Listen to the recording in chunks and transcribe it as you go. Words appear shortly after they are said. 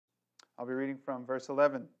I'll be reading from verse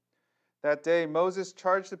 11. That day Moses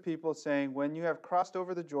charged the people, saying, when you have crossed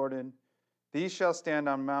over the Jordan, these shall stand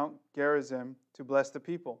on Mount Gerizim to bless the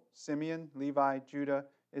people, Simeon, Levi, Judah,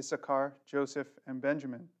 Issachar, Joseph, and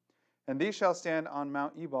Benjamin. And these shall stand on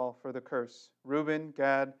Mount Ebal for the curse, Reuben,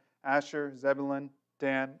 Gad, Asher, Zebulun,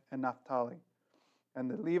 Dan, and Naphtali.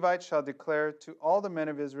 And the Levites shall declare to all the men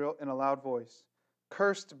of Israel in a loud voice,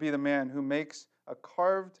 cursed be the man who makes a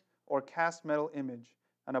carved or cast metal image,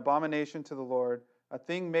 an abomination to the Lord, a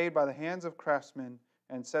thing made by the hands of craftsmen,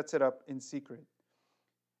 and sets it up in secret.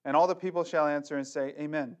 And all the people shall answer and say,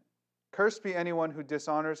 Amen. Cursed be anyone who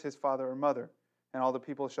dishonors his father or mother. And all the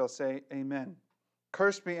people shall say, Amen.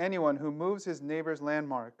 Cursed be anyone who moves his neighbor's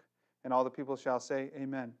landmark. And all the people shall say,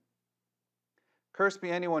 Amen. Cursed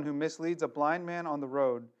be anyone who misleads a blind man on the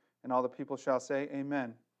road. And all the people shall say,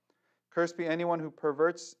 Amen. Cursed be anyone who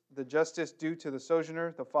perverts the justice due to the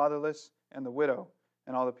sojourner, the fatherless, and the widow.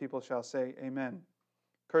 And all the people shall say, Amen.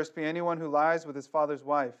 Cursed be anyone who lies with his father's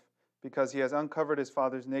wife, because he has uncovered his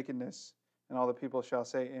father's nakedness. And all the people shall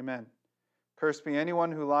say, Amen. Cursed be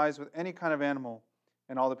anyone who lies with any kind of animal.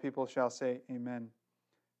 And all the people shall say, Amen.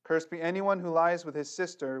 Cursed be anyone who lies with his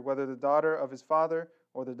sister, whether the daughter of his father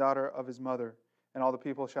or the daughter of his mother. And all the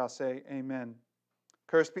people shall say, Amen.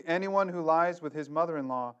 Cursed be anyone who lies with his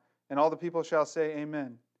mother-in-law. And all the people shall say,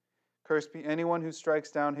 Amen. Cursed be anyone who strikes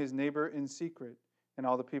down his neighbor in secret. And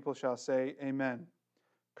all the people shall say, Amen.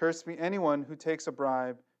 Cursed be anyone who takes a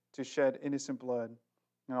bribe to shed innocent blood.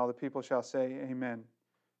 And all the people shall say, Amen.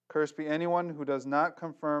 Cursed be anyone who does not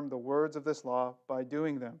confirm the words of this law by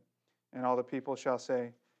doing them. And all the people shall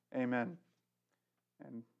say, Amen.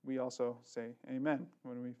 And we also say Amen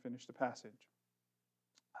when we finish the passage.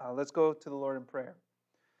 Let's go to the Lord in prayer.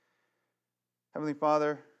 Heavenly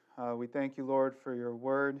Father, we thank you, Lord, for your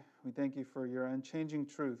word. We thank you for your unchanging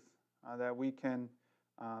truth, that we can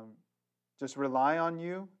just rely on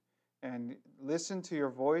you and listen to your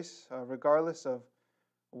voice, regardless of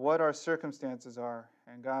what our circumstances are.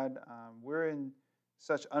 And God, we're in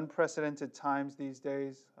such unprecedented times these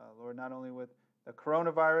days, Lord, not only with the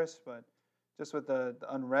coronavirus, but just with the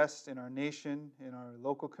unrest in our nation, in our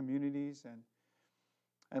local communities.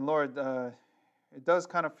 And Lord, it does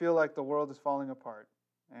kind of feel like the world is falling apart.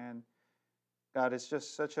 And God, it's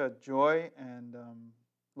just such a joy. And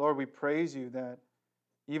Lord, we praise you that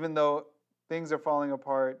even though things are falling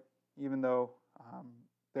apart, even though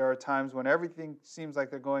there are times when everything seems like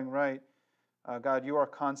they're going right, God, you are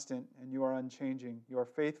constant and you are unchanging. You are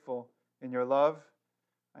faithful in your love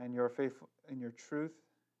and you are faithful in your truth.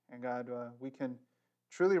 And God, we can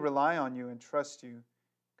truly rely on you and trust you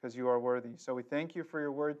because you are worthy. So we thank you for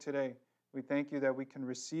your word today. We thank you that we can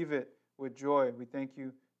receive it with joy. We thank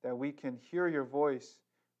you that we can hear your voice.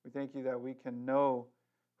 We thank you that we can know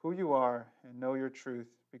who you are and know your truth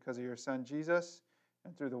because of your Son, Jesus,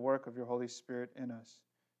 and through the work of your Holy Spirit in us.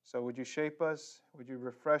 So would you shape us? Would you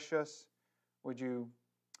refresh us? Would you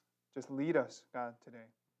just lead us, God, today?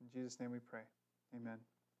 In Jesus' name we pray. Amen.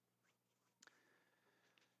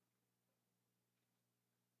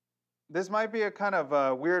 This might be a kind of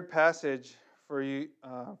a weird passage for you,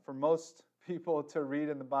 for most people to read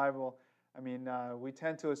in the Bible. I mean, we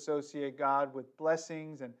tend to associate God with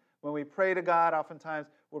blessings, and when we pray to God, oftentimes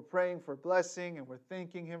we're praying for blessing and we're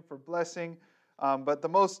thanking Him for blessing. But the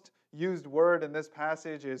most used word in this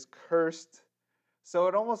passage is cursed. So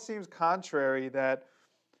it almost seems contrary that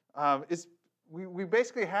we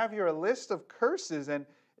basically have here a list of curses. And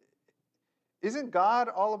isn't God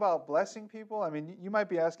all about blessing people? I mean, you might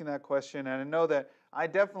be asking that question. And I know that I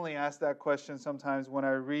definitely ask that question sometimes when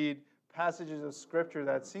I read passages of Scripture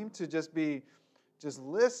that seem to just be just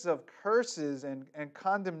lists of curses and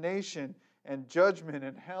condemnation and judgment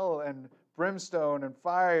and hell and brimstone and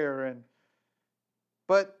fire.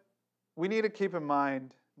 But we need to keep in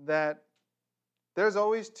mind that there's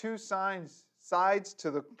always two sides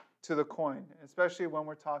to the coin, especially when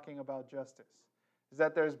we're talking about justice. Is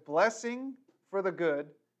that there's blessing for the good,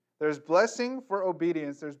 there's blessing for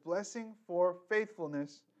obedience, there's blessing for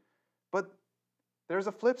faithfulness, but there's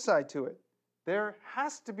a flip side to it. There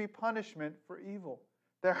has to be punishment for evil.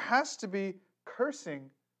 There has to be cursing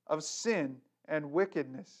of sin and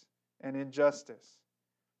wickedness and injustice.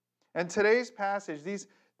 And today's passage,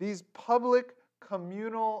 these public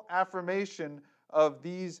communal affirmation of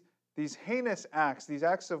these heinous acts, these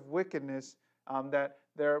acts of wickedness that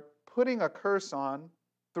they're putting a curse on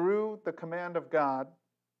through the command of God,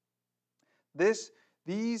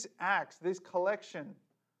 these acts, this collection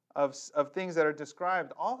of things that are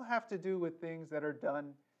described all have to do with things that are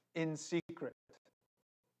done in secret.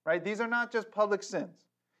 Right? These are not just public sins.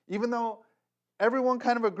 Even though everyone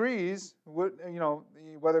kind of agrees,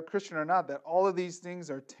 whether Christian or not, that all of these things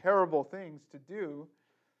are terrible things to do.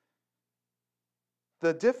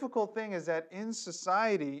 The difficult thing is that in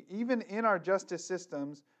society, even in our justice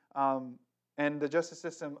systems, and the justice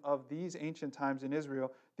system of these ancient times in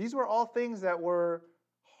Israel, these were all things that were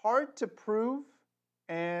hard to prove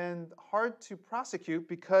and hard to prosecute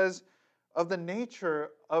because of the nature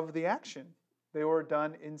of the action. They were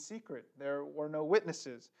done in secret. There were no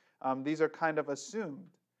witnesses. These are kind of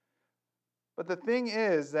assumed. But the thing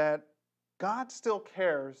is that God still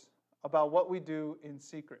cares about what we do in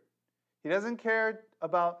secret. He doesn't care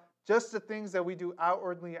about just the things that we do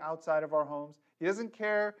outwardly outside of our homes. He doesn't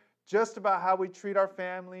care just about how we treat our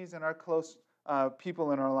families and our close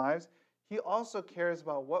people in our lives. He also cares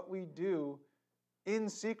about what we do in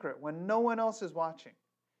secret when no one else is watching.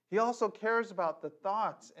 He also cares about the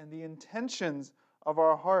thoughts and the intentions of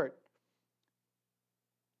our heart.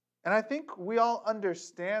 And I think we all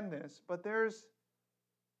understand this, but there's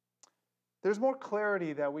more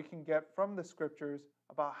clarity that we can get from the scriptures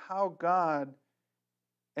about how God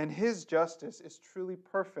and his justice is truly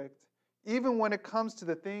perfect, even when it comes to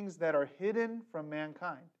the things that are hidden from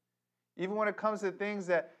mankind, even when it comes to things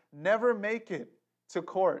that never make it to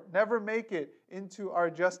court, never make it into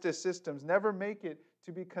our justice systems, never make it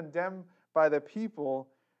to be condemned by the people.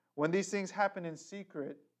 When these things happen in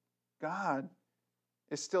secret, God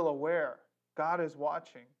is still aware. God is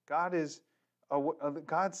watching. God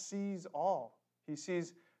sees all. He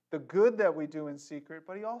sees the good that we do in secret,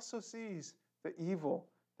 but he also sees the evil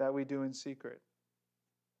that we do in secret.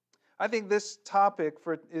 I think this topic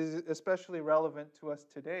is especially relevant to us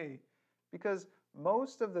today because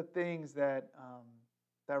most of the things that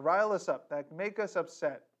rile us up, that make us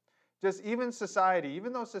upset, just even society,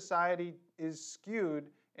 even though society is skewed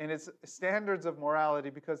in its standards of morality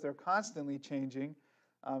because they're constantly changing,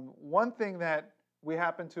 one thing that we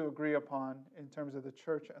happen to agree upon in terms of the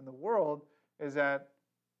church and the world is that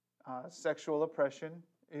sexual oppression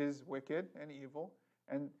is wicked and evil,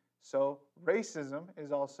 and so racism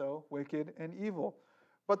is also wicked and evil.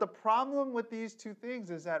 But the problem with these two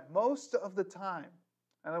things is that most of the time,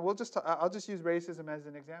 and I'll just use racism as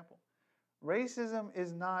an example. Racism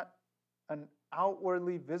is not an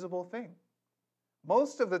outwardly visible thing.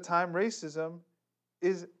 Most of the time, racism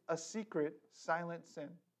is a secret, silent sin.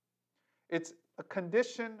 It's a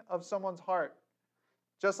condition of someone's heart,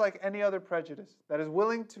 just like any other prejudice, that is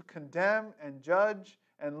willing to condemn and judge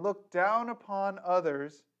and look down upon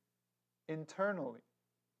others internally,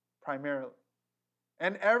 primarily.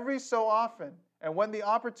 And every so often, and when the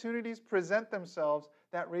opportunities present themselves,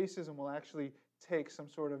 that racism will actually take some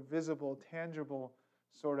sort of visible, tangible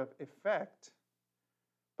sort of effect.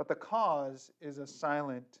 But the cause is a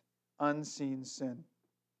silent, unseen sin.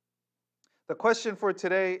 The question for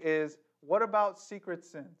today is, what about secret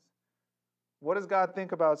sins? What does God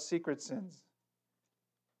think about secret sins?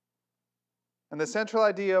 And the central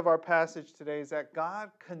idea of our passage today is that God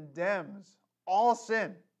condemns all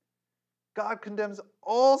sin. God condemns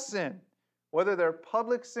all sin, whether they're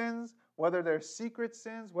public sins, whether they're secret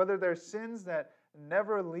sins, whether they're sins that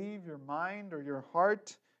never leave your mind or your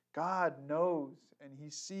heart. God knows and he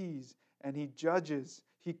sees and he judges.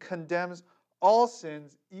 He condemns all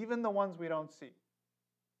sins, even the ones we don't see.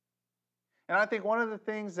 And I think one of the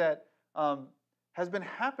things that has been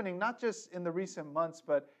happening, not just in the recent months,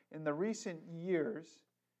 but in the recent years,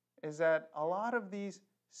 is that a lot of these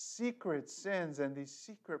secret sins and these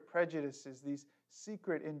secret prejudices, these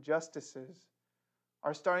secret injustices,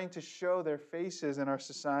 are starting to show their faces in our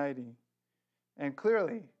society. And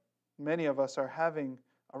clearly, many of us are having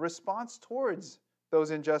a response towards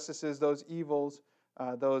those injustices, those evils,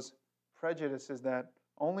 those prejudices that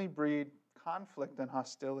only breed conflict and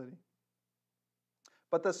hostility.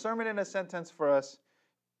 But the sermon in a sentence for us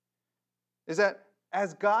is that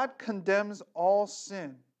as God condemns all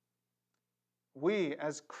sin, we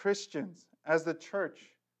as Christians, as the church,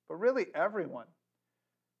 but really everyone,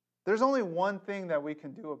 there's only one thing that we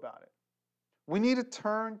can do about it. We need to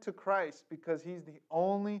turn to Christ because he's the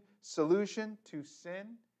only solution to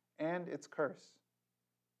sin and its curse.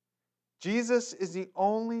 Jesus is the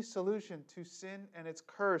only solution to sin and its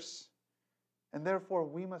curse. And therefore,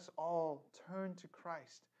 we must all turn to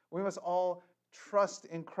Christ. We must all trust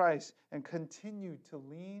in Christ and continue to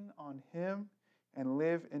lean on him and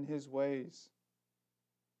live in his ways.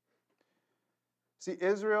 See,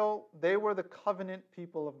 Israel, they were the covenant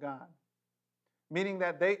people of God, meaning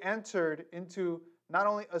that they entered into not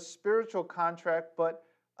only a spiritual contract, but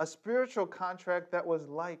a spiritual contract that was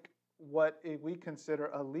like what we consider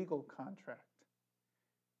a legal contract.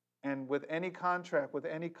 And with any contract, with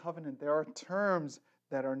any covenant, there are terms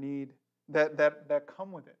that are that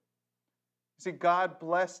come with it. See, God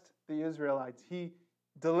blessed the Israelites. He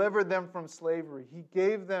delivered them from slavery. He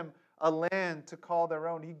gave them a land to call their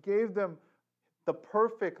own. He gave them the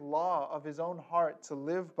perfect law of his own heart to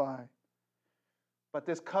live by. But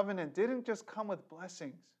this covenant didn't just come with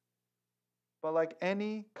blessings, but like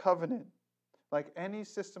any covenant, like any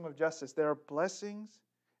system of justice, there are blessings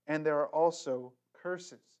and there are also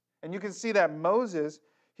curses. And you can see that Moses,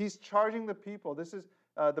 he's charging the people. This is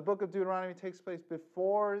the book of Deuteronomy takes place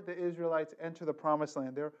before the Israelites enter the promised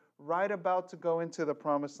land. They're right about to go into the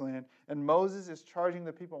promised land. And Moses is charging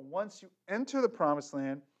the people, once you enter the promised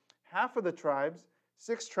land, half of the tribes,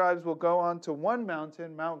 6 tribes, will go on to one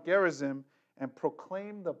mountain, Mount Gerizim, and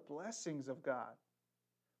proclaim the blessings of God.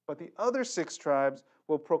 But the other 6 tribes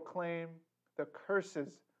will proclaim the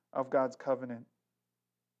curses of God's covenant.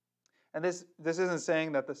 And this isn't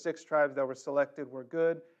saying that the 6 tribes that were selected were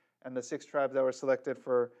good and the 6 tribes that were selected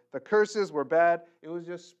for the curses were bad. It was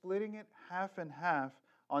just splitting it half and half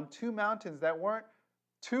on 2 mountains that weren't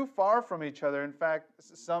too far from each other. In fact,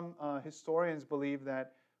 some historians believe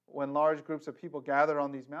that when large groups of people gathered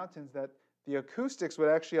on these mountains, that the acoustics would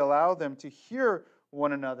actually allow them to hear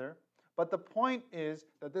one another. But the point is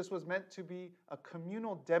that this was meant to be a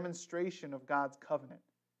communal demonstration of God's covenant.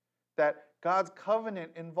 That God's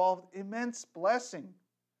covenant involved immense blessing,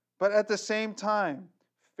 but at the same time,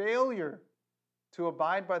 failure to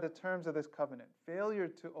abide by the terms of this covenant, failure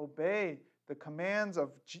to obey the commands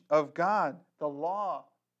of God, the law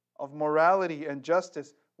of morality and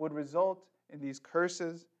justice, would result in these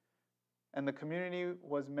curses, and the community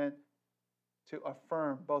was meant to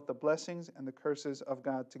affirm both the blessings and the curses of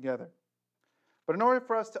God together. But in order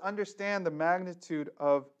for us to understand the magnitude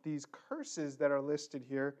of these curses that are listed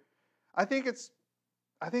here, I think it's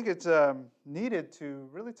needed to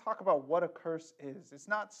really talk about what a curse is. It's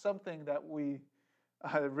not something that we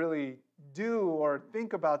really do or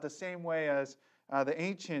think about the same way as the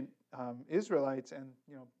ancient Israelites and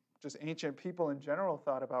just ancient people in general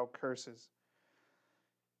thought about curses.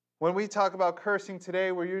 When we talk about cursing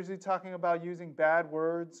today, we're usually talking about using bad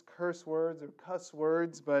words, curse words, or cuss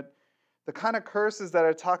words, but the kind of curses that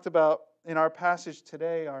are talked about in our passage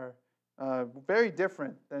today are very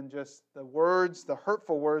different than just the words, the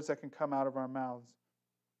hurtful words that can come out of our mouths.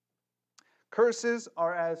 Curses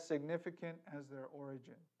are as significant as their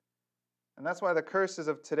origin. And that's why the curses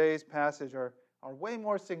of today's passage are way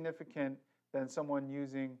more significant than someone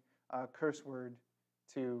using a curse word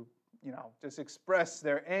to, just express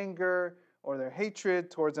their anger or their hatred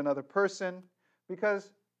towards another person,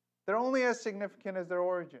 because they're only as significant as their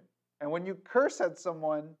origin. And when you curse at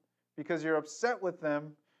someone because you're upset with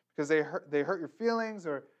them, because they hurt your feelings,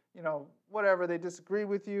 or whatever, they disagree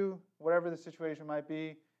with you, whatever the situation might be,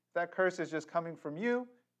 if that curse is just coming from you,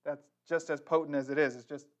 that's just as potent as it is.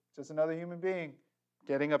 It's just another human being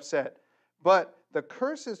getting upset. But the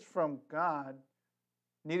curses from God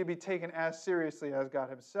need to be taken as seriously as God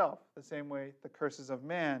himself, the same way the curses of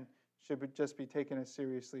man should just be taken as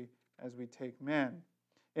seriously as we take man.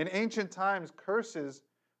 In ancient times, curses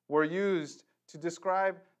were used to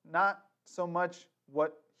describe not so much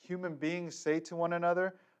what human beings say to one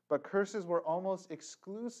another, but curses were almost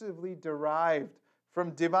exclusively derived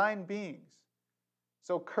from divine beings.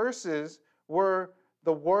 So curses were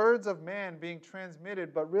the words of man being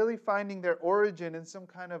transmitted, but really finding their origin in some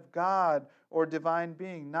kind of God or divine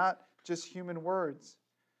being, not just human words.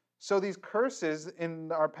 So these curses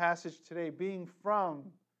in our passage today, being from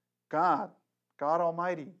God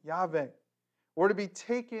Almighty, Yahweh, were to be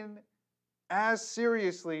taken as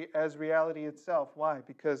seriously as reality itself. Why?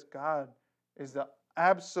 Because God is the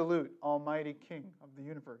absolute almighty king of the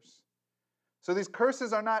universe. So these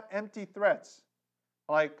curses are not empty threats,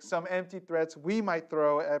 like some empty threats we might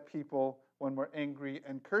throw at people when we're angry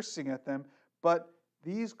and cursing at them, but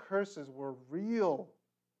these curses were real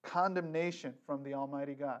condemnation from the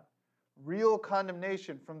Almighty God, real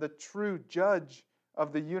condemnation from the true judge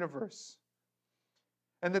of the universe.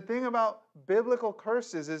 And the thing about biblical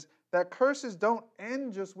curses is that curses don't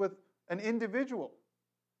end just with an individual.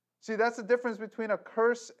 See, that's the difference between a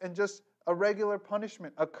curse and just a regular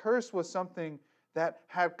punishment. A curse was something that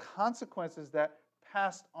had consequences that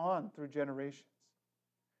passed on through generations.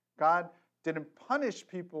 God didn't punish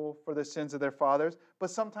people for the sins of their fathers, but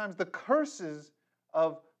sometimes the curses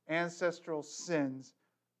of ancestral sins,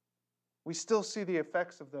 we still see the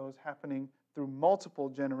effects of those happening through multiple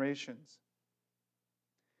generations.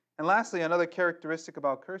 And lastly, another characteristic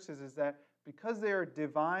about curses is that because they are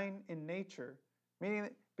divine in nature, meaning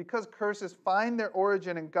that because curses find their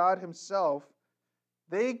origin in God himself,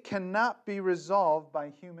 they cannot be resolved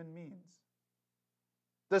by human means.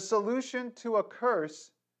 The solution to a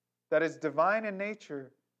curse that is divine in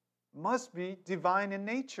nature must be divine in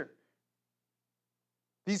nature.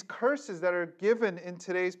 These curses that are given in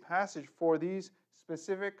today's passage for these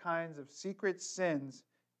specific kinds of secret sins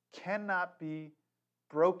cannot be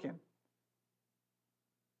broken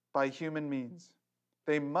by human means.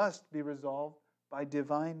 They must be resolved by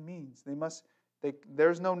divine means.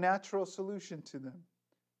 There's no natural solution to them.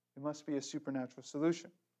 It must be a supernatural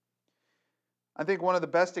solution. I think one of the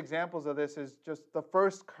best examples of this is just the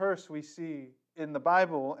first curse we see in the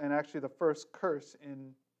Bible, and actually the first curse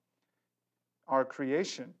in our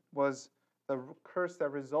creation was the curse that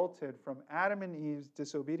resulted from Adam and Eve's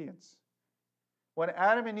disobedience. When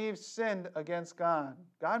Adam and Eve sinned against God,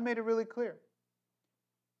 God made it really clear.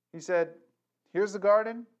 He said, here's the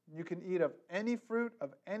garden. You can eat of any fruit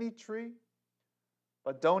of any tree,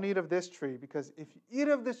 but don't eat of this tree, because if you eat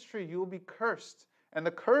of this tree, you will be cursed. And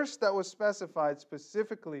the curse that was specified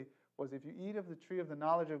specifically was, if you eat of the tree of the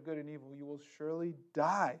knowledge of good and evil, you will surely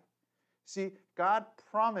die. See, God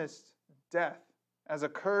promised death as a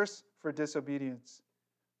curse for disobedience.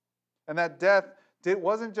 And that death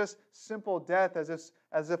wasn't just simple death as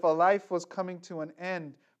if a life was coming to an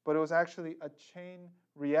end, but it was actually a chain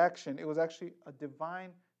reaction. It was actually a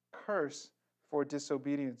divine curse for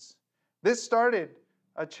disobedience. This started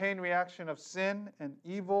a chain reaction of sin and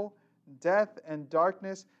evil, death and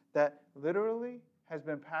darkness that literally has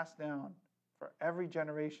been passed down for every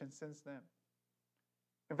generation since then.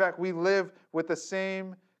 In fact, we live with the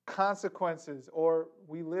same consequences, or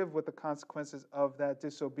we live with the consequences of that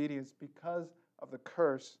disobedience because of the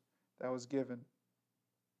curse that was given.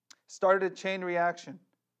 Started a chain reaction,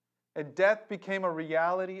 and death became a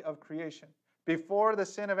reality of creation. Before the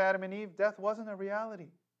sin of Adam and Eve, death wasn't a reality.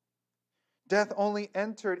 Death only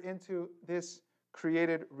entered into this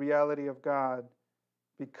created reality of God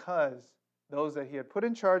because those that he had put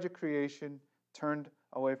in charge of creation turned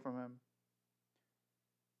away from him.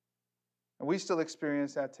 And we still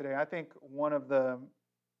experience that today. I think one of the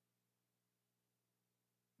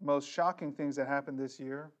most shocking things that happened this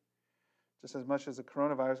year, just as much as the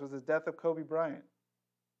coronavirus, was the death of Kobe Bryant.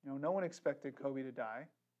 No one expected Kobe to die.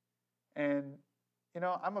 And,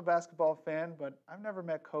 I'm a basketball fan, but I've never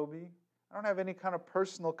met Kobe. I don't have any kind of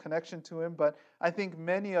personal connection to him, but I think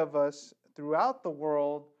many of us throughout the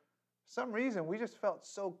world, for some reason, we just felt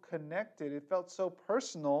so connected. It felt so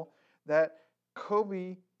personal that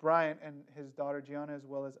Kobe Bryant and his daughter Gianna, as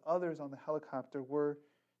well as others on the helicopter, were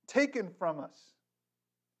taken from us.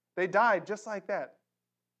 They died just like that.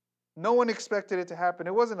 No one expected it to happen.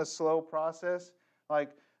 It wasn't a slow process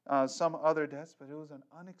like some other deaths, but it was an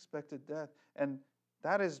unexpected death. And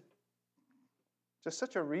that is just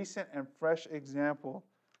such a recent and fresh example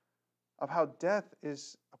of how death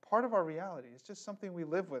is a part of our reality. It's just something we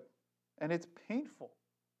live with, and it's painful.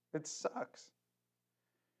 It sucks.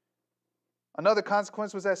 Another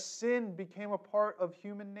consequence was that sin became a part of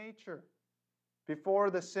human nature.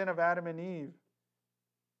 Before the sin of Adam and Eve,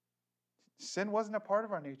 sin wasn't a part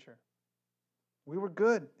of our nature. We were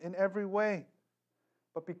good in every way.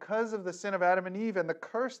 But because of the sin of Adam and Eve and the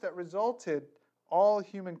curse that resulted, all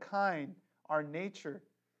humankind, our nature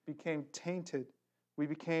became tainted. We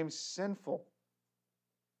became sinful.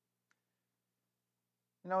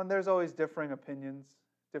 And there's always differing opinions,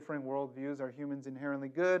 differing worldviews. Are humans inherently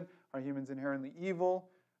good? Are humans inherently evil?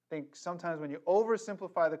 I think sometimes when you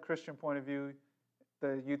oversimplify the Christian point of view,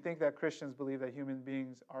 you think that Christians believe that human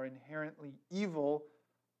beings are inherently evil,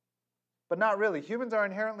 but not really. Humans are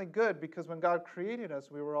inherently good because when God created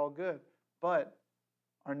us, we were all good. But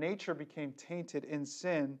our nature became tainted in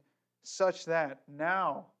sin such that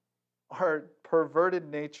now our perverted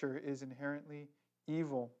nature is inherently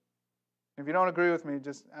evil. If you don't agree with me,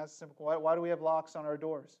 just ask simple, why do we have locks on our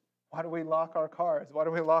doors? Why do we lock our cars? Why do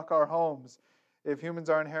we lock our homes? If humans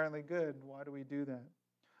are inherently good, why do we do that?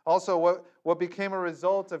 Also, what became a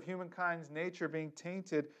result of humankind's nature being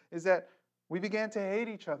tainted is that we began to hate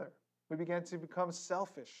each other. We began to become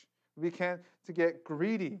selfish. We began to get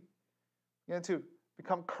greedy. We began to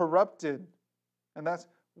become corrupted. And that's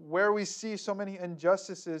where we see so many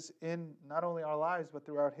injustices in not only our lives, but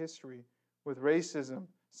throughout history, with racism,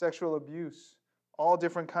 sexual abuse, all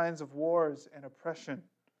different kinds of wars and oppression.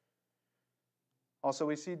 Also,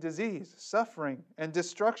 we see disease, suffering, and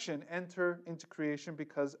destruction enter into creation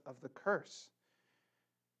because of the curse.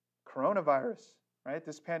 Coronavirus, right?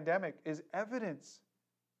 This pandemic is evidence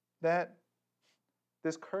that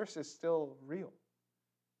this curse is still real.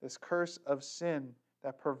 This curse of sin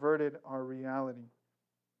that perverted our reality.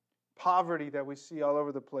 Poverty that we see all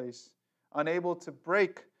over the place, unable to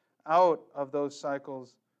break out of those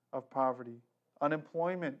cycles of poverty.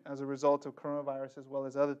 Unemployment as a result of coronavirus, as well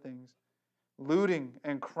as other things. looting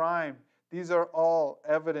and crime. These are all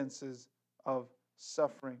evidences of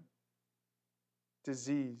suffering,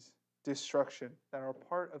 disease, destruction that are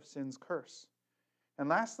part of sin's curse. And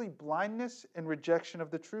lastly, blindness and rejection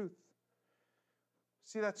of the truth.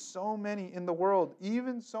 See that so many in the world,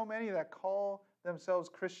 even so many that call themselves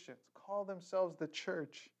Christians, call themselves the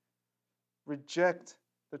church, reject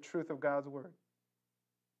the truth of God's word.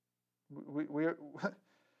 We're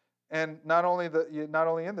and not only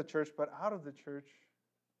in the church, but out of the church,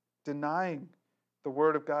 denying the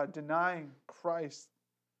word of God, denying Christ.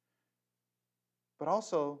 But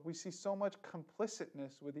also, we see so much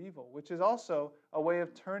complicitness with evil, which is also a way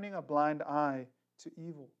of turning a blind eye to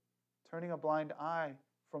evil, turning a blind eye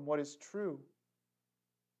from what is true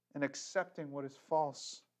and accepting what is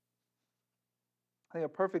false. I think a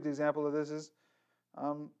perfect example of this is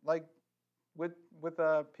like with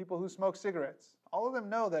people who smoke cigarettes. All of them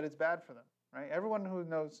know that it's bad for them, right? Everyone who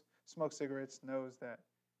smokes cigarettes knows that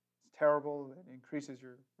it's terrible, it increases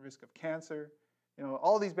your risk of cancer,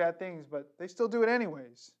 all these bad things, but they still do it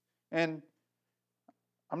anyways. And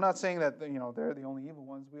I'm not saying that they're the only evil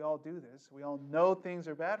ones. We all do this. We all know things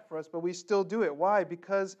are bad for us, but we still do it. Why?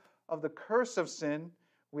 Because of the curse of sin,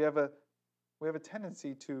 we have a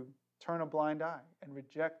tendency to turn a blind eye and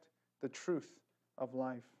reject the truth of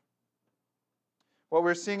life. What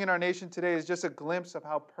we're seeing in our nation today is just a glimpse of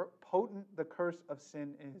how potent the curse of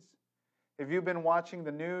sin is. If you've been watching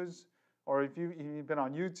the news, or if you've been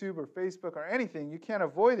on YouTube or Facebook or anything, you can't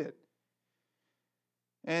avoid it.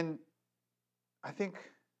 And I think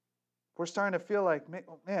we're starting to feel like,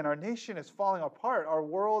 man, our nation is falling apart. Our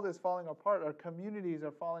world is falling apart. Our communities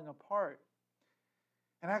are falling apart.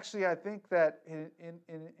 And actually, I think that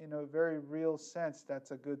in a very real sense,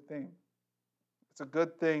 that's a good thing. It's a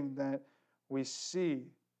good thing that we see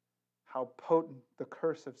how potent the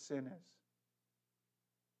curse of sin is.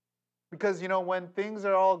 Because, when things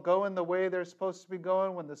are all going the way they're supposed to be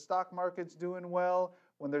going, when the stock market's doing well,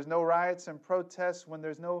 when there's no riots and protests, when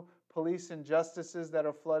there's no police injustices that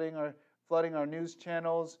are flooding our news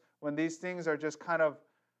channels, when these things are just kind of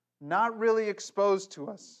not really exposed to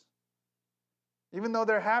us, even though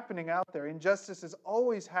they're happening out there, injustice is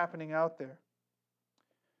always happening out there.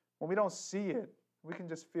 When we don't see it, we can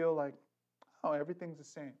just feel like, oh, everything's the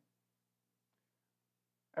same.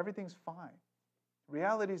 Everything's fine.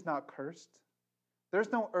 Reality is not cursed.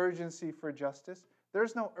 There's no urgency for justice.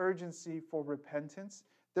 There's no urgency for repentance.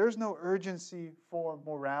 There's no urgency for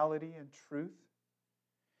morality and truth.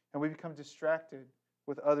 And we become distracted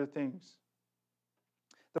with other things.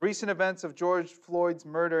 The recent events of George Floyd's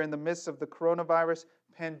murder in the midst of the coronavirus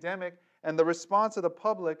pandemic and the response of the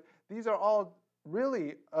public, these are all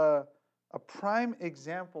really a prime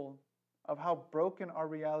example of how broken our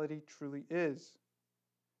reality truly is.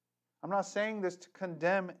 I'm not saying this to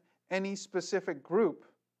condemn any specific group,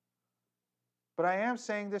 but I am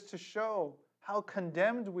saying this to show how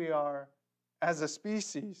condemned we are as a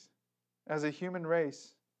species, as a human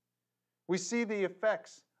race. We see the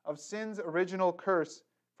effects of sin's original curse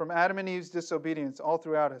from Adam and Eve's disobedience all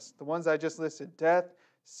throughout us. The ones I just listed: death,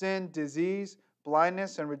 sin, disease,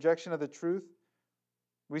 blindness, and rejection of the truth.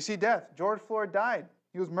 We see death. George Floyd died.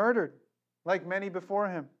 He was murdered, like many before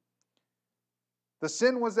him. The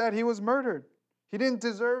sin was that he was murdered. He didn't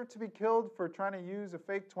deserve to be killed for trying to use a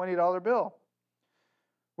fake $20 bill.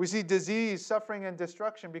 We see disease, suffering, and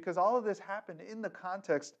destruction because all of this happened in the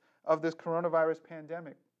context of this coronavirus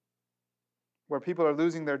pandemic, where people are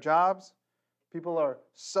losing their jobs, people are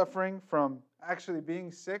suffering from actually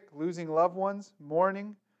being sick, losing loved ones,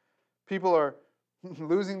 mourning. People are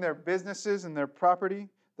losing their businesses and their property.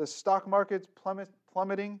 The stock market's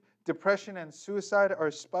plummeting. Depression and suicide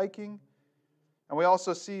are spiking. And we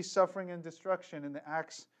also see suffering and destruction in the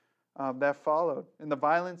acts that followed, in the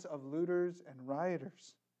violence of looters and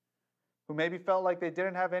rioters, who maybe felt like they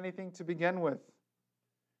didn't have anything to begin with,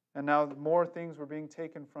 and now more things were being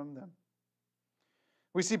taken from them.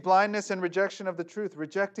 We see blindness and rejection of the truth,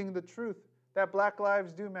 rejecting the truth that black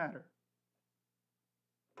lives do matter.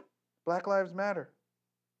 Black lives matter.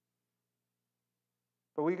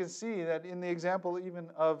 But we can see that in the example even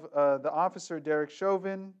of the officer, Derek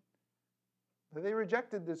Chauvin, they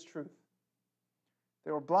rejected this truth.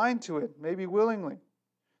 They were blind to it, maybe willingly,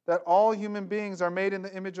 that all human beings are made in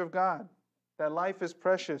the image of God, that life is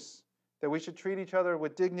precious, that we should treat each other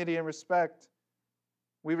with dignity and respect.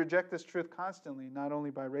 We reject this truth constantly, not only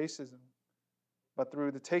by racism, but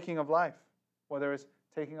through the taking of life, whether it's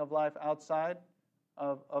taking of life outside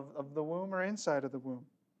of the womb or inside of the womb.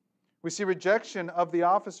 We see rejection of the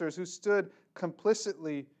officers who stood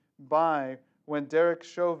complicitly by when Derek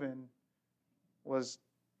Chauvin was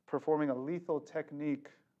performing a lethal technique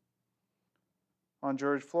on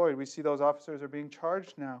George Floyd. We see those officers are being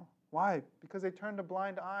charged now. Why? Because they turned a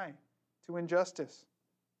blind eye to injustice.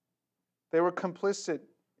 They were complicit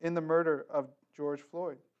in the murder of George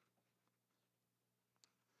Floyd.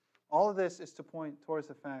 All of this is to point towards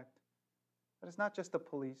the fact that it's not just the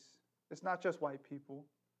police, it's not just white people,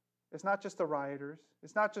 it's not just the rioters,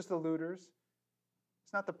 it's not just the looters,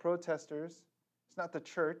 it's not the protesters, it's not the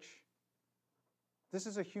church. This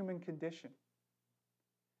is a human condition.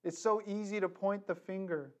 It's so easy to point the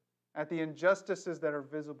finger at the injustices that are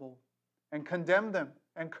visible and condemn them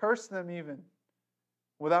and curse them even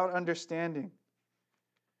without understanding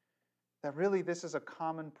that really this is a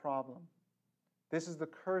common problem. This is the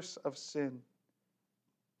curse of sin.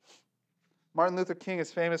 Martin Luther King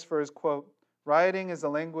is famous for his quote, "Rioting is the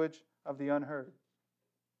language of the unheard."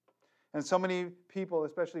 And so many people,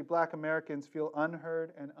 especially black Americans, feel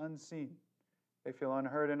unheard and unseen. They feel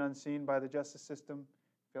unheard and unseen by the justice system,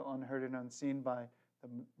 feel unheard and unseen by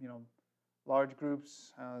the large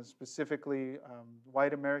groups, specifically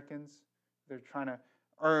white Americans. They're trying to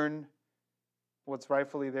earn what's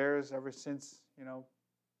rightfully theirs ever since,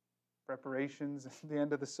 reparations at the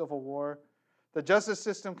end of the Civil War. The justice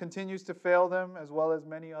system continues to fail them as well as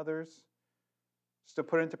many others. Just to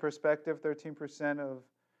put into perspective, 13% of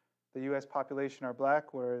the U.S. population are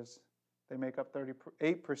black, whereas they make up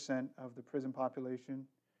 38% of the prison population.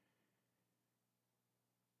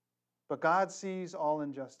 But God sees all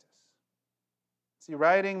injustice. See,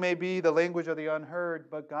 rioting may be the language of the unheard,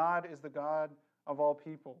 but God is the God of all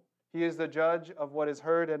people. He is the judge of what is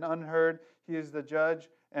heard and unheard. He is the judge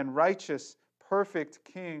and righteous, perfect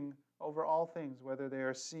king over all things, whether they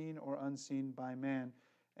are seen or unseen by man.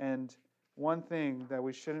 And one thing that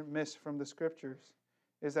we shouldn't miss from the scriptures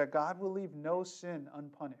is that God will leave no sin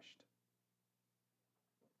unpunished.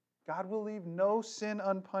 God will leave no sin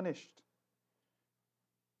unpunished.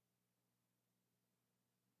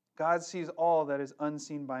 God sees all that is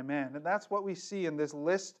unseen by man. And that's what we see in this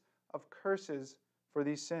list of curses for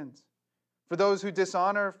these sins. For those who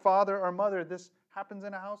dishonor father or mother, this happens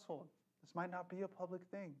in a household. This might not be a public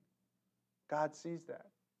thing. God sees that.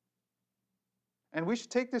 And we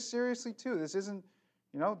should take this seriously too. This isn't,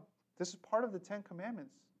 this is part of the 10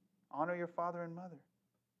 Commandments. Honor your father and mother.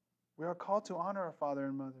 We are called to honor our father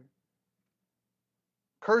and mother.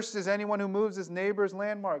 Cursed is anyone who moves his neighbor's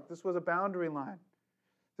landmark. This was a boundary line.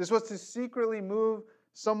 This was to secretly move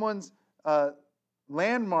someone's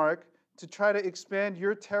landmark to try to expand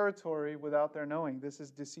your territory without their knowing. This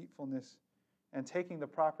is deceitfulness and taking the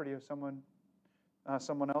property of someone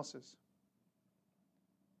else's.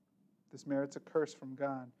 This merits a curse from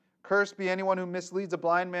God. Cursed be anyone who misleads a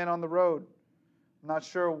blind man on the road. I'm not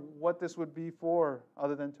sure what this would be for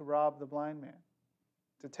other than to rob the blind man,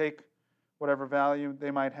 to take whatever value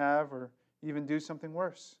they might have or even do something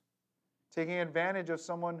worse. Taking advantage of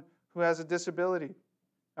someone who has a disability,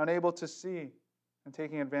 unable to see, and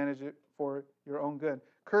taking advantage of it for your own good.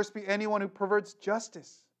 Cursed be anyone who perverts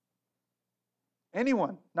justice.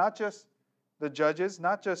 Anyone, not just the judges,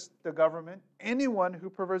 not just the government, anyone who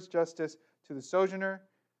perverts justice to the sojourner,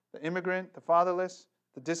 the immigrant, the fatherless,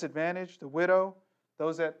 the disadvantaged, the widow,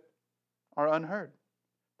 those that are unheard,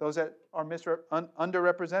 those that are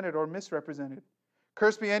underrepresented or misrepresented.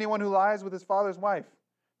 Cursed be anyone who lies with his father's wife.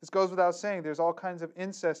 This goes without saying. There's all kinds of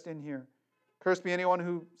incest in here. Cursed be anyone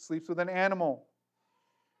who sleeps with an animal.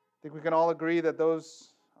 I think we can all agree that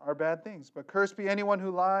those are bad things. But cursed be anyone who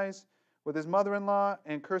lies with his mother-in-law,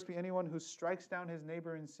 and cursed be anyone who strikes down his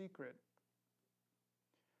neighbor in secret.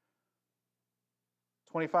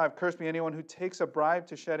 25, cursed be anyone who takes a bribe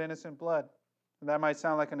to shed innocent blood. And that might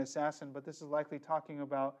sound like an assassin, but this is likely talking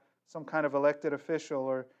about some kind of elected official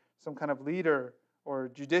or some kind of leader or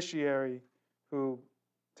judiciary who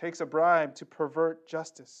takes a bribe to pervert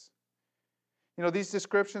justice. These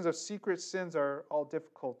descriptions of secret sins are all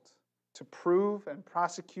difficult to prove and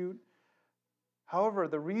prosecute. However,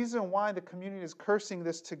 the reason why the community is cursing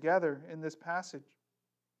this together in this passage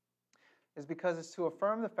is because it's to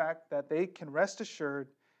affirm the fact that they can rest assured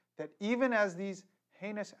that even as these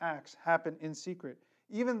heinous acts happen in secret,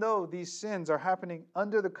 even though these sins are happening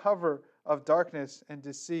under the cover of darkness and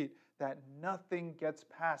deceit, that nothing gets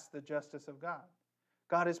past the justice of God.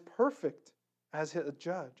 God is perfect as a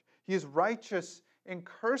judge. He is righteous in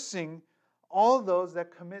cursing all those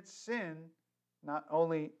that commit sin, not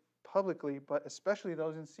only publicly, but especially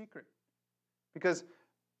those in secret. Because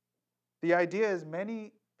the idea is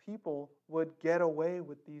many people would get away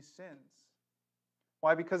with these sins.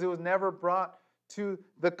 Why? Because it was never brought to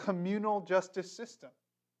the communal justice system,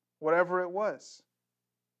 whatever it was.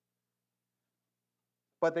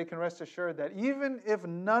 But they can rest assured that even if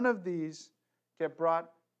none of these get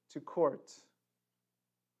brought to court,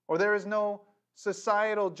 or there is no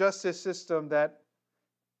societal justice system that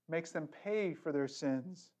makes them pay for their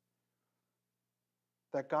sins,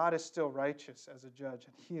 that God is still righteous as a judge,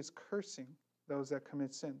 and he is cursing those that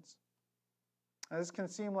commit sins. Now, this can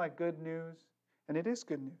seem like good news, and it is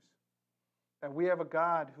good news, that we have a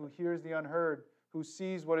God who hears the unheard, who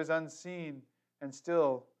sees what is unseen, and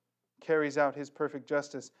still carries out his perfect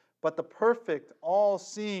justice. But the perfect,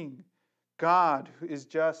 all-seeing God who is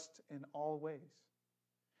just in all ways.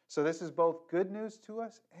 So this is both good news to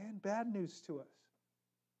us and bad news to us.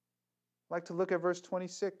 I'd like to look at verse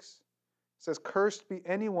 26. It says, "Cursed be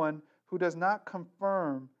anyone who does not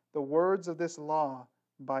confirm the words of this law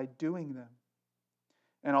by doing them."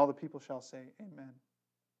 And all the people shall say, Amen.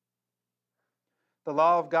 The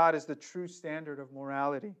law of God is the true standard of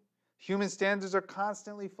morality. Human standards are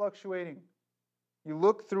constantly fluctuating. You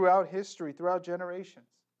look throughout history, throughout generations,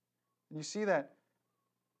 and you see that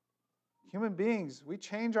human beings, we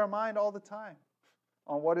change our mind all the time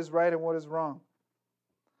on what is right and what is wrong.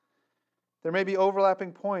 There may be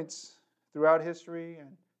overlapping points throughout history,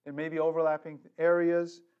 and there may be overlapping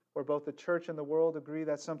areas where both the church and the world agree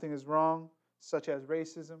that something is wrong, such as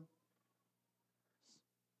racism.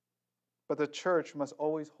 But the church must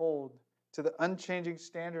always hold to the unchanging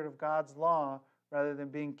standard of God's law rather than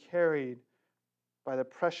being carried by the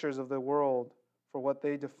pressures of the world for what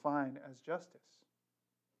they define as justice.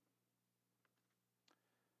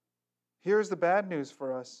 Here's the bad news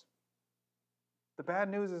for us. The bad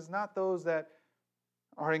news is not those that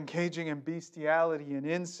are engaging in bestiality and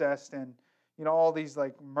incest and all these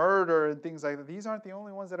like murder and things like that. These aren't the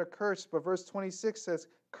only ones that are cursed. But verse 26 says,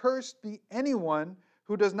 "Cursed be anyone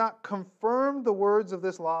who does not confirm the words of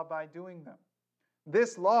this law by doing them."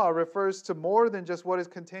 This law refers to more than just what is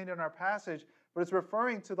contained in our passage, but it's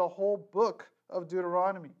referring to the whole book of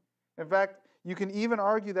Deuteronomy. In fact, you can even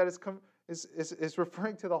argue that it's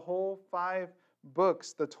referring to the whole 5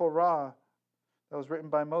 books, the Torah, that was written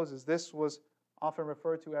by Moses. This was often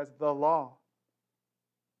referred to as the law.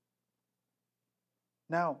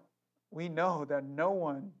 Now, we know that no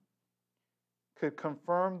one could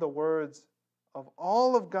confirm the words of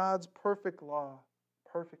all of God's perfect law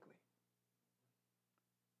perfectly.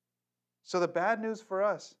 So the bad news for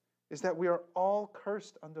us is that we are all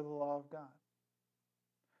cursed under the law of God.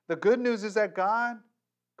 The good news is that God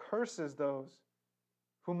curses those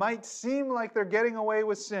who might seem like they're getting away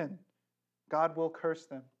with sin. God will curse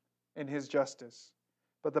them in his justice.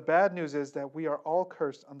 But the bad news is that we are all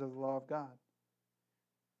cursed under the law of God.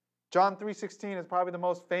 John 3:16 is probably the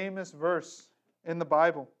most famous verse in the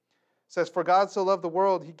Bible. It says, "For God so loved the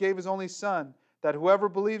world, he gave his only Son, that whoever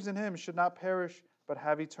believes in him should not perish, but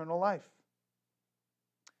have eternal life."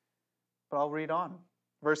 But I'll read on.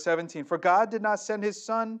 Verse 17, "For God did not send his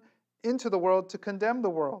Son into the world to condemn the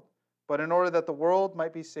world, but in order that the world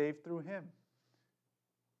might be saved through him."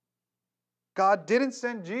 God didn't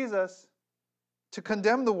send Jesus to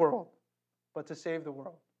condemn the world, but to save the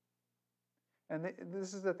world. And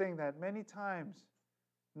this is the thing that many times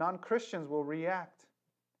non-Christians will react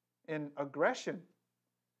in aggression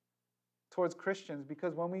towards Christians,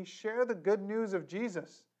 because when we share the good news of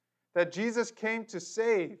Jesus, that Jesus came to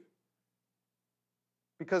save,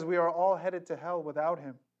 because we are all headed to hell without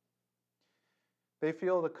him, they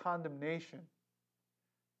feel the condemnation,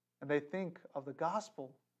 and they think of the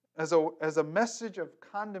gospel as a message of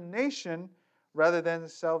condemnation rather than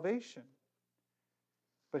salvation.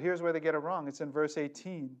 But here's where they get it wrong. It's in verse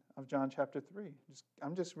 18 of John chapter 3.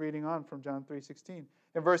 I'm just reading on from John 3:16.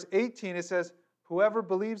 In verse 18 it says, "Whoever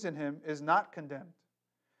believes in him is not condemned,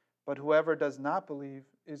 but whoever does not believe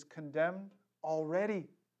is condemned already."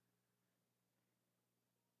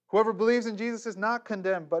 Whoever believes in Jesus is not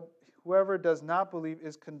condemned, but whoever does not believe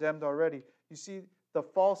is condemned already. You see, the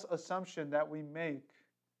false assumption that we make,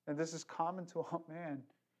 and this is common to all man,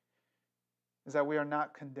 is that we are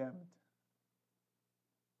not condemned.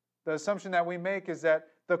 The assumption that we make is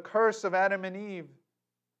that the curse of Adam and Eve,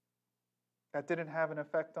 that didn't have an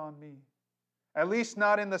effect on me. At least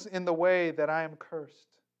not in the way that I am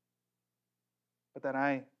cursed, but that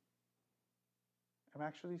I am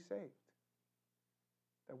actually saved.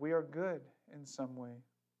 That we are good in some way.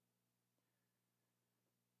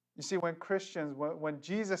 You see, when Christians, when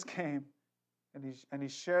Jesus came and he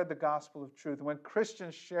shared the gospel of truth, when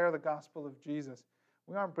Christians share the gospel of Jesus,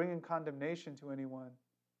 we aren't bringing condemnation to anyone,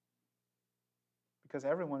 because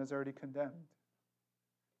everyone is already condemned.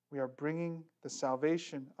 We are bringing the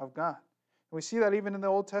salvation of God. And we see that even in the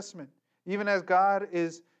Old Testament. Even as God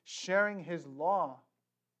is sharing his law,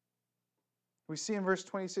 we see in verse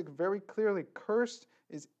 26 very clearly, "Cursed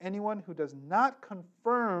is anyone who does not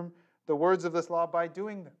confirm the words of this law by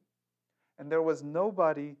doing them." And there was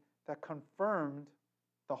nobody that confirmed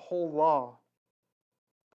the whole law,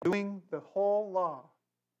 doing the whole law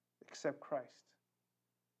except Christ.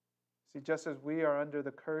 See, just as we are under the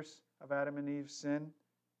curse of Adam and Eve's sin,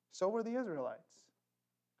 so were the Israelites.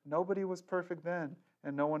 Nobody was perfect then,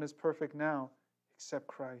 and no one is perfect now except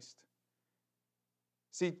Christ.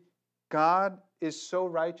 See, God is so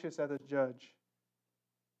righteous as a judge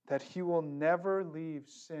that he will never leave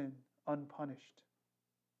sin unpunished.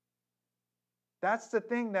 That's the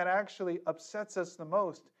thing that actually upsets us the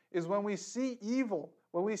most, is when we see evil,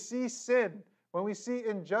 when we see sin, when we see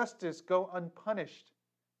injustice go unpunished.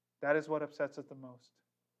 That is what upsets us the most.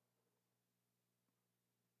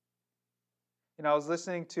 I was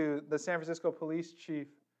listening to the San Francisco police chief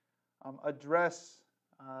address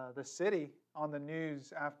the city on the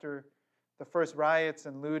news after the first riots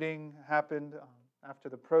and looting happened, after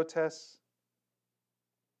the protests.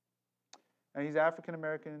 And he's an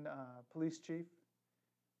African-American police chief.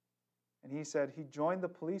 And he said he joined the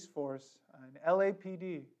police force in LAPD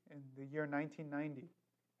in the year 1990.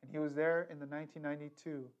 And he was there in the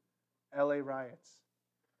 1992 LA riots,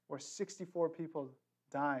 where 64 people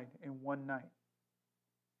died in one night.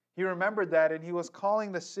 He remembered that, and he was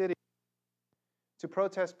calling the city to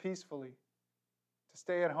protest peacefully, to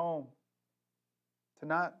stay at home, to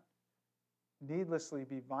not needlessly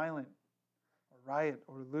be violent or riot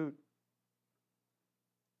or loot.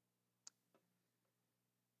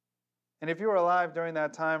 And if you were alive during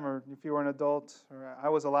that time, or if you were an adult, or I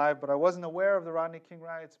was alive, but I wasn't aware of the Rodney King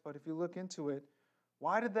riots, but if you look into it,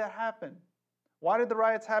 why did that happen? Why did the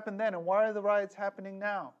riots happen then, and why are the riots happening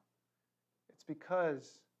now? It's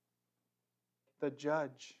because the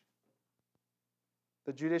judge,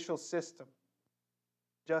 the judicial system,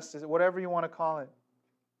 justice, whatever you want to call it,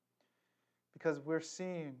 because we're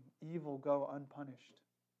seeing evil go unpunished.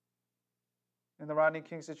 In the Rodney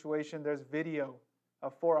King situation, there's video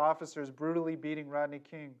of 4 officers brutally beating Rodney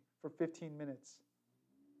King for 15 minutes.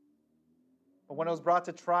 But when it was brought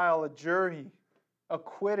to trial, a jury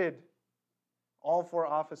acquitted all 4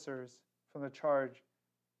 officers from the charge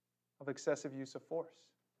of excessive use of force.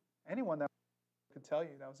 Anyone that could tell you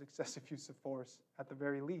that was excessive use of force at the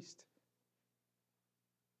very least.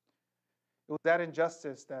 It was that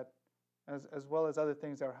injustice that, as well as other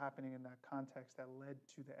things that were happening in that context, that led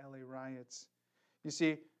to the LA riots. You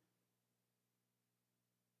see,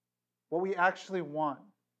 what we actually want,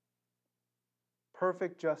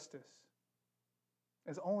 perfect justice,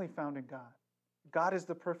 is only found in God. God is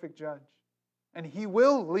the perfect judge. And he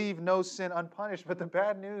will leave no sin unpunished. But the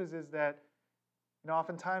bad news is that,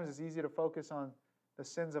 oftentimes it's easy to focus on the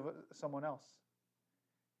sins of someone else.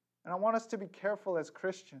 And I want us to be careful as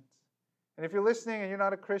Christians. And if you're listening and you're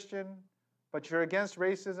not a Christian, but you're against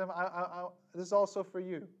racism, this is also for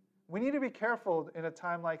you. We need to be careful in a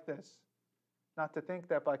time like this, not to think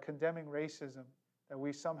that by condemning racism, that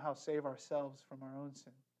we somehow save ourselves from our own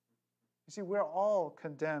sin. You see, we're all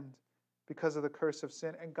condemned because of the curse of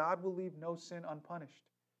sin, and God will leave no sin unpunished.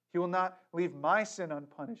 He will not leave my sin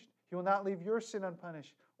unpunished. He will not leave your sin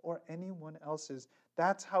unpunished, or anyone else's.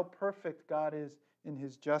 That's how perfect God is in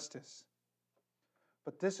his justice.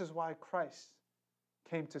 But this is why Christ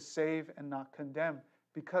came to save and not condemn,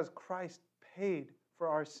 because Christ paid for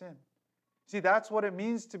our sin. See, that's what it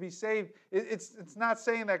means to be saved. It's not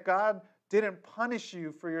saying that God didn't punish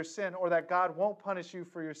you for your sin, or that God won't punish you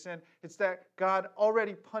for your sin. It's that God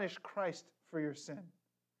already punished Christ for your sin.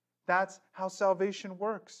 That's how salvation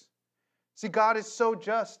works. See, God is so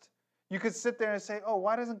just. You could sit there and say, oh,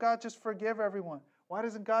 why doesn't God just forgive everyone? Why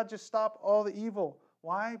doesn't God just stop all the evil?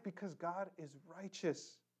 Why? Because God is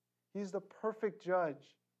righteous. He's the perfect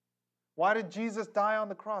judge. Why did Jesus die on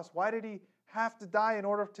the cross? Why did he have to die in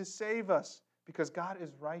order to save us? Because God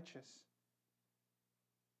is righteous.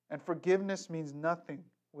 And forgiveness means nothing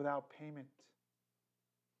without payment.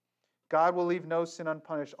 God will leave no sin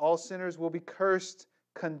unpunished. All sinners will be cursed,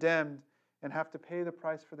 condemned, and have to pay the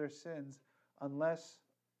price for their sins unless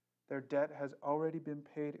their debt has already been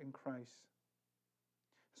paid in Christ.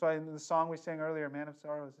 So in the song we sang earlier, Man of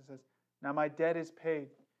Sorrows, it says, now my debt is paid.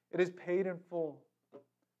 It is paid in full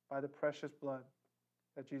by the precious blood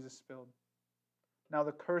that Jesus spilled. Now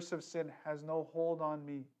the curse of sin has no hold on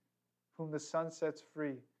me. Whom the Son sets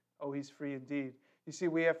free, oh, he's free indeed. You see,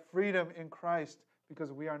 we have freedom in Christ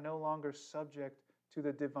because we are no longer subject to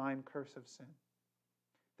the divine curse of sin.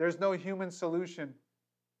 There's no human solution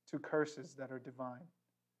to curses that are divine.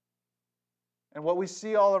 And what we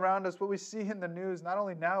see all around us, what we see in the news, not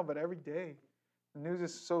only now, but every day, the news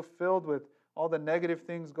is so filled with all the negative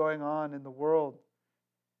things going on in the world.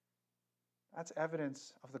 That's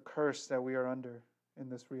evidence of the curse that we are under in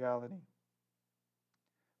this reality.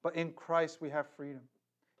 But in Christ we have freedom.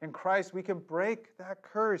 In Christ we can break that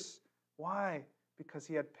curse. Why? Because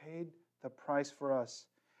he had paid the price for us.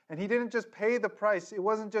 And he didn't just pay the price. It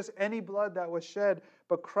wasn't just any blood that was shed,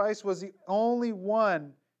 but Christ was the only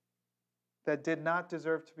one that did not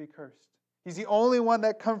deserve to be cursed. He's the only one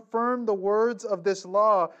that confirmed the words of this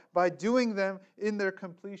law by doing them in their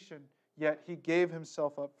completion. Yet he gave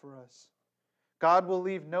himself up for us. God will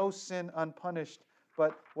leave no sin unpunished,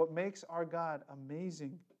 but what makes our God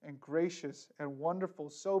amazing and gracious and wonderful,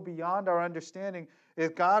 so beyond our understanding, is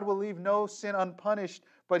God will leave no sin unpunished,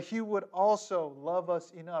 but he would also love us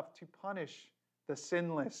enough to punish the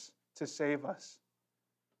sinless to save us.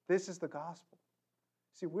 This is the gospel.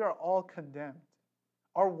 See, we are all condemned.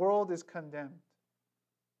 Our world is condemned.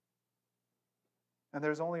 And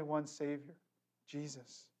there's only one Savior,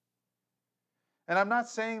 Jesus. And I'm not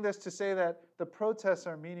saying this to say that the protests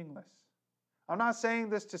are meaningless. I'm not saying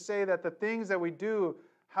this to say that the things that we do,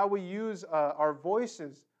 how we use our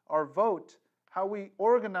voices, our vote, how we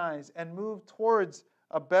organize and move towards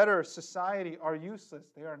a better society are useless.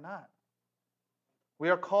 They are not. We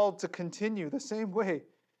are called to continue the same way.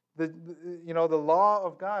 The law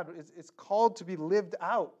of God is called to be lived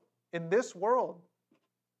out in this world.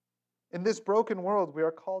 In this broken world, we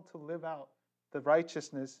are called to live out the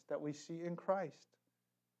righteousness that we see in Christ.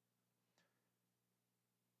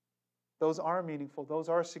 Those are meaningful. Those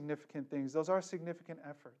are significant things. Those are significant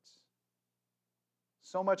efforts.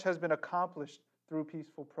 So much has been accomplished through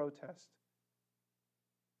peaceful protest.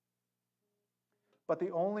 But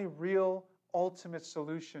the only real ultimate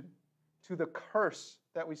solution to the curse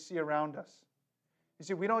that we see around us. You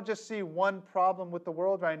see, we don't just see one problem with the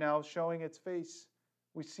world right now showing its face.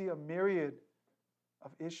 We see a myriad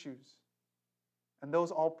of issues. And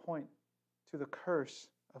those all point to the curse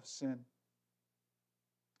of sin.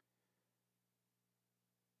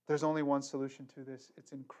 There's only one solution to this.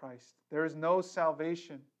 It's in Christ. There is no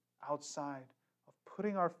salvation outside of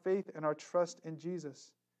putting our faith and our trust in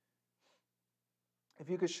Jesus. If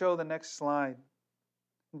you could show the next slide.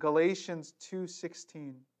 Galatians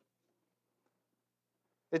 2:16.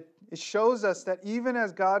 It shows us that even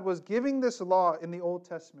as God was giving this law in the Old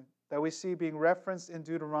Testament that we see being referenced in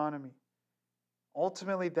Deuteronomy,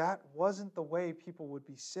 ultimately that wasn't the way people would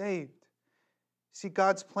be saved. See,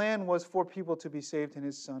 God's plan was for people to be saved in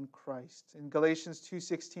his Son Christ. In Galatians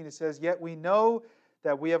 2:16 it says, "Yet we know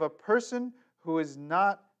that we have a person is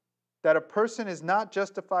not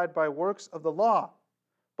justified by works of the law,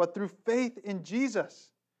 but through faith in Jesus.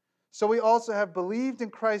 So we also have believed in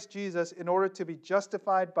Christ Jesus in order to be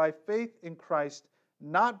justified by faith in Christ,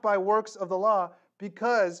 not by works of the law,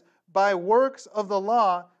 because by works of the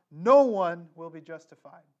law no one will be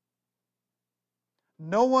justified."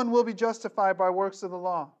 No one will be justified by works of the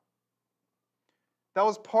law. That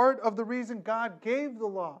was part of the reason God gave the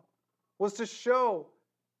law, was to show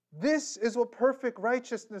this is what perfect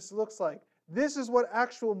righteousness looks like. This is what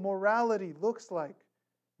actual morality looks like.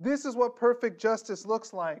 This is what perfect justice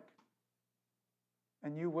looks like.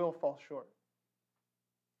 And you will fall short.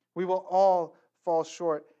 We will all fall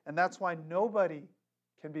short. And that's why nobody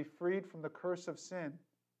can be freed from the curse of sin.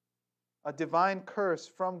 A divine curse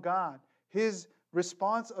from God. His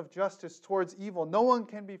response of justice towards evil. No one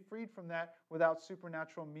can be freed from that without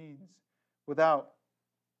supernatural means. Without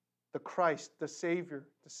the Christ, the Savior,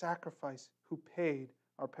 the sacrifice who paid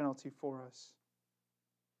our penalty for us.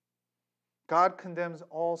 God condemns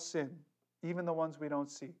all sin, even the ones we don't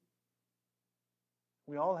see.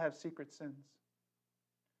 We all have secret sins.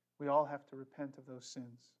 We all have to repent of those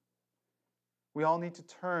sins. We all need to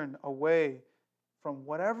turn away from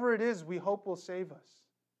whatever it is we hope will save us.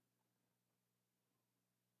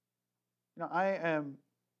 I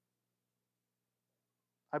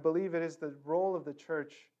believe it is the role of the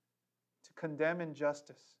church to condemn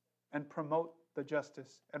injustice and promote the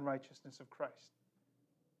justice and righteousness of Christ.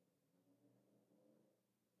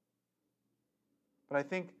 But I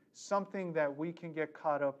think something that we can get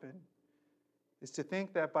caught up in is to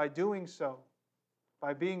think that by doing so,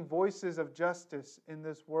 by being voices of justice in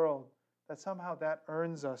this world, that somehow that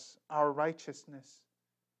earns us our righteousness.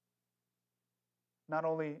 Not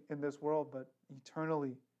only in this world, but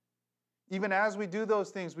eternally. Even as we do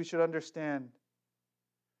those things, we should understand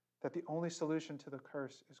that the only solution to the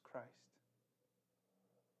curse is Christ.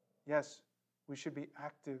 Yes, we should be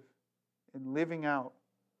active in living out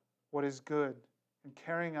what is good and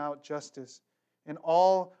carrying out justice in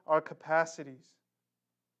all our capacities.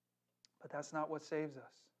 But that's not what saves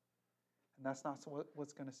us. And that's not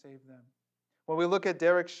what's going to save them. When we look at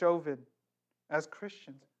Derek Chauvin, as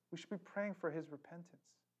Christians, we should be praying for his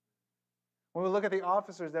repentance. When we look at the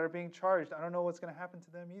officers that are being charged, I don't know what's going to happen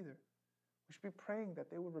to them either. We should be praying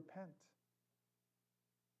that they would repent.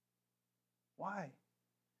 Why?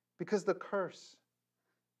 Because the curse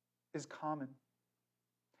is common.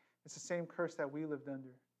 It's the same curse that we lived under.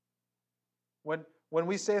 When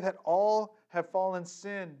we say that all have fallen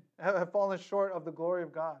short of the glory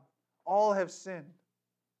of God, all have sinned,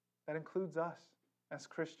 that includes us as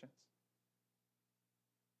Christians.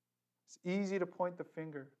 It's easy to point the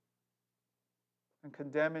finger and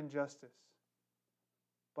condemn injustice,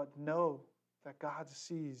 but know that God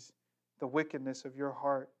sees the wickedness of your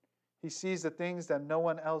heart. He sees the things that no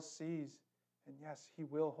one else sees, and yes, He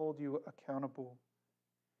will hold you accountable.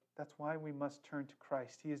 That's why we must turn to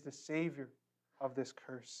Christ. He is the Savior of this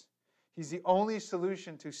curse. He's the only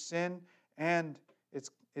solution to sin and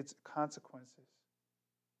its consequences.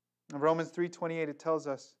 In Romans 3:28, it tells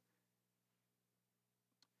us,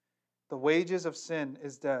 the wages of sin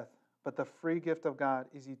is death, but the free gift of God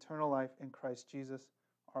is eternal life in Christ Jesus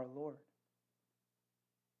our Lord.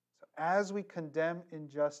 So as we condemn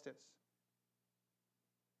injustice,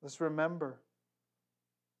 let's remember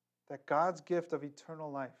that God's gift of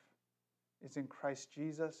eternal life is in Christ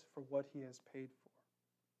Jesus for what He has paid for.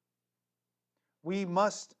 We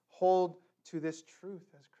must hold to this truth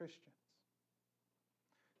as Christians.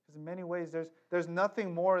 Because in many ways, there's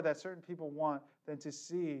nothing more that certain people want than to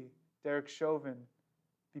see Derek Chauvin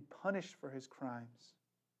be punished for his crimes.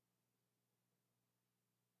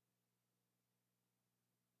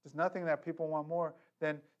 There's nothing that people want more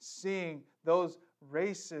than seeing those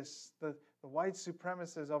racists, the white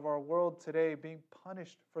supremacists of our world today being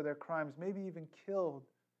punished for their crimes, maybe even killed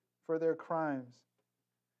for their crimes.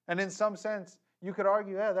 And in some sense, you could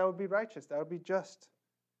argue, yeah, that would be righteous, that would be just.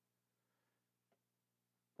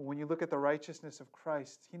 But when you look at the righteousness of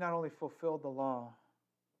Christ, He not only fulfilled the law,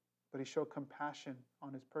 but He showed compassion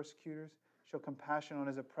on His persecutors, showed compassion on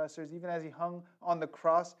His oppressors. Even as He hung on the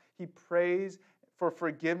cross, He prays for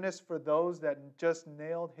forgiveness for those that just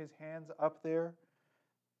nailed His hands up there.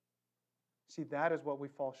 See, that is what we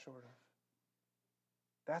fall short of.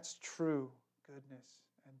 That's true goodness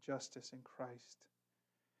and justice in Christ.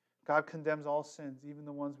 God condemns all sins, even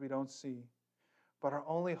the ones we don't see. But our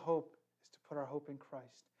only hope is to put our hope in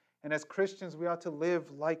Christ. And as Christians, we ought to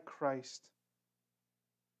live like Christ.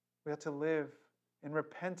 We ought to live in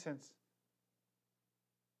repentance,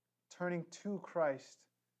 turning to Christ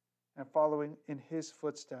and following in His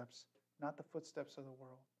footsteps, not the footsteps of the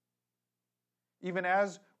world. Even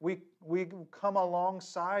as we come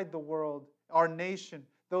alongside the world, our nation,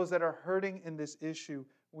 those that are hurting in this issue,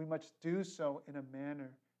 we must do so in a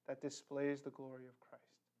manner that displays the glory of Christ.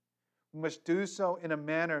 We must do so in a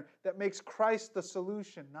manner that makes Christ the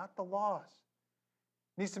solution, not the loss.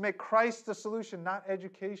 It needs to make Christ the solution, not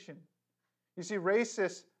education. You see,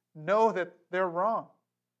 racists know that they're wrong.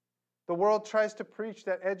 The world tries to preach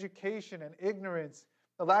that education and ignorance,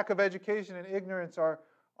 the lack of education and ignorance are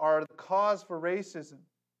the cause for racism.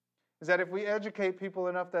 Is that if we educate people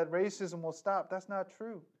enough that racism will stop. That's not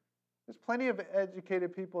true. There's plenty of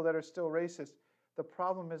educated people that are still racist. The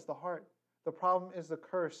problem is the heart. The problem is the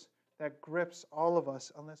curse that grips all of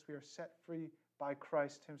us unless we are set free by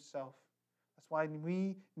Christ Himself. That's why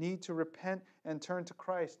we need to repent and turn to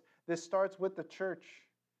Christ. This starts with the church.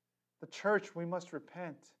 The church, we must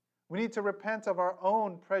repent. We need to repent of our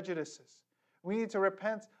own prejudices. We need to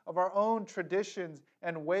repent of our own traditions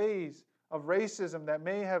and ways of racism that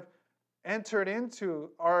may have entered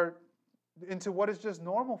into what is just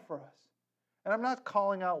normal for us. And I'm not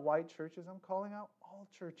calling out white churches, I'm calling out all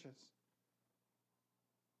churches.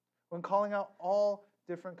 When calling out all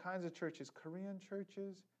different kinds of churches, Korean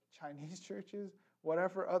churches, Chinese churches,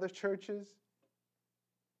 whatever other churches,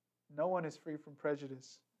 no one is free from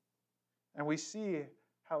prejudice. And we see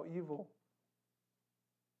how evil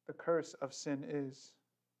the curse of sin is.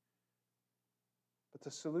 But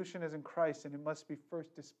the solution is in Christ, and it must be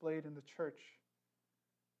first displayed in the church.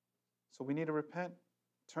 So we need to repent,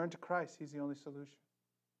 turn to Christ. He's the only solution.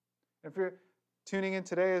 If you're tuning in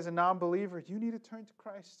today as a non-believer, you need to turn to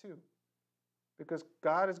Christ too. Because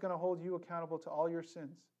God is going to hold you accountable to all your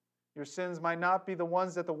sins. Your sins might not be the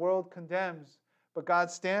ones that the world condemns, but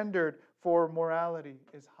God's standard for morality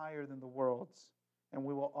is higher than the world's. And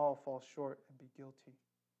we will all fall short and be guilty.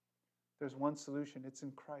 There's one solution. It's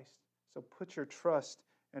in Christ. So put your trust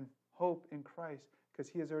and hope in Christ because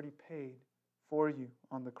He has already paid for you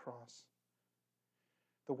on the cross.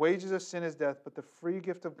 The wages of sin is death, but the free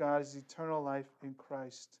gift of God is eternal life in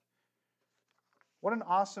Christ. What an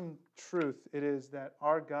awesome truth it is that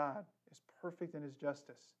our God is perfect in His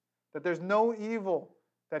justice. That there's no evil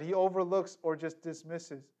that He overlooks or just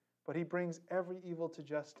dismisses, but He brings every evil to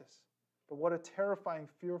justice. But what a terrifying,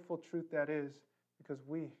 fearful truth that is, because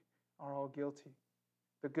we are all guilty.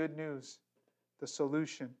 The good news, the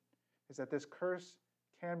solution, is that this curse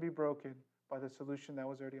can be broken by the solution that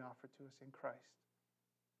was already offered to us in Christ.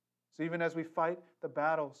 So even as we fight the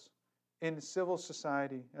battles in civil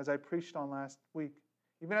society, as I preached on last week,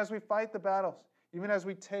 even as we fight the battles, even as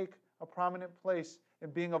we take a prominent place in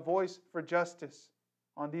being a voice for justice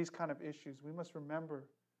on these kind of issues, we must remember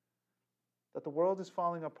that the world is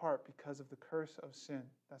falling apart because of the curse of sin.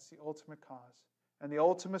 That's the ultimate cause. And the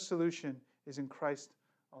ultimate solution is in Christ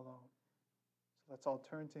alone. So let's all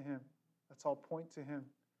turn to Him. Let's all point to Him.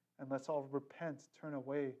 And let's all repent, turn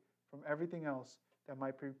away from everything else that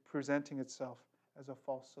might be presenting itself as a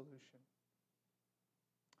false solution.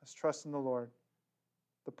 Let's trust in the Lord,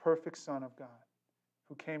 the perfect Son of God,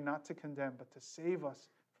 who came not to condemn, but to save us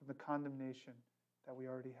from the condemnation that we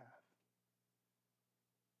already have.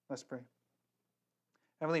 Let's pray.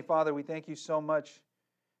 Heavenly Father, we thank you so much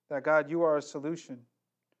that, God, you are a solution.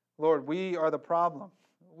 Lord, we are the problem.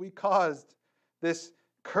 We caused this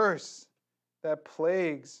curse that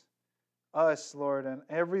plagues us, Lord, on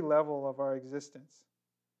every level of our existence.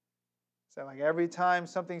 So like every time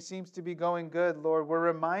something seems to be going good, Lord, we're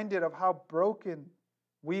reminded of how broken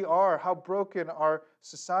we are, how broken our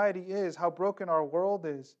society is, how broken our world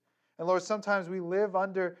is. And Lord, sometimes we live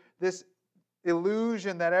under this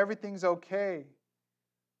illusion that everything's okay.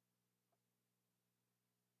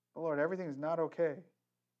 But Lord, everything is not okay.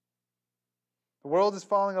 The world is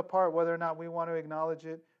falling apart whether or not we want to acknowledge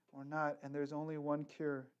it or not. And there's only one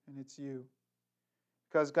cure, and it's you.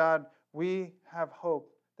 Because God, we have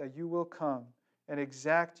hope that you will come and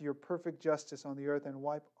exact your perfect justice on the earth and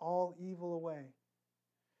wipe all evil away.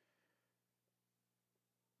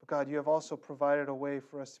 But God, you have also provided a way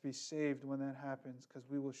for us to be saved when that happens, because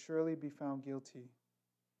we will surely be found guilty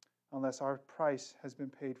unless our price has been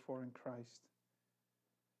paid for in Christ.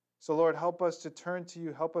 So Lord, help us to turn to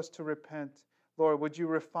you. Help us to repent. Lord, would you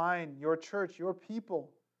refine your church, your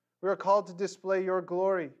people? We are called to display your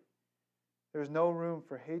glory. There's no room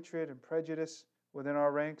for hatred and prejudice within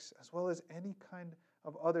our ranks, as well as any kind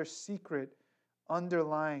of other secret,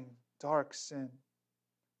 underlying, dark sin.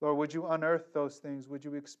 Lord, would you unearth those things? Would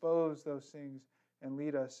you expose those things and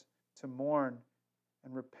lead us to mourn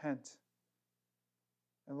and repent?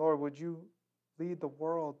 And Lord, would you lead the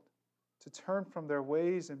world to turn from their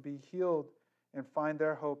ways and be healed and find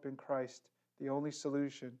their hope in Christ, the only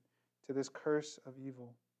solution to this curse of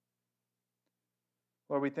evil.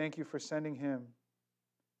 Lord, we thank you for sending him.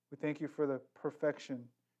 We thank you for the perfection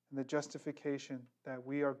and the justification that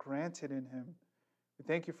we are granted in him. We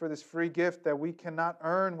thank you for this free gift that we cannot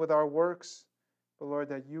earn with our works, but Lord,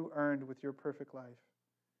 that you earned with your perfect life.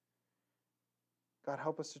 God,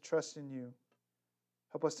 help us to trust in you.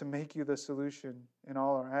 Help us to make you the solution in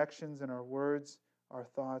all our actions and our words, our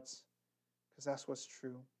thoughts, because that's what's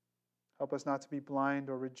true. Help us not to be blind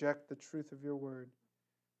or reject the truth of your word.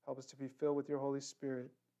 Help us to be filled with your Holy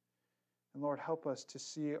Spirit. And Lord, help us to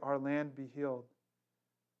see our land be healed.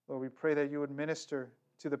 Lord, we pray that you would minister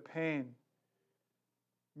to the pain,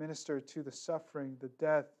 minister to the suffering, the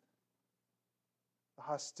death, the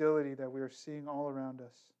hostility that we are seeing all around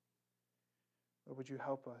us. Lord, would you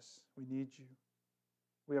help us? We need you.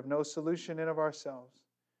 We have no solution in of ourselves.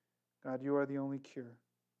 God, you are the only cure.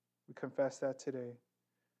 We confess that today.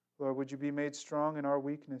 Lord, would you be made strong in our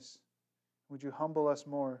weakness? Would you humble us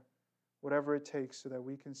more, whatever it takes, so that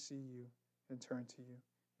we can see you and turn to you.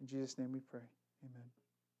 In Jesus' name we pray. Amen.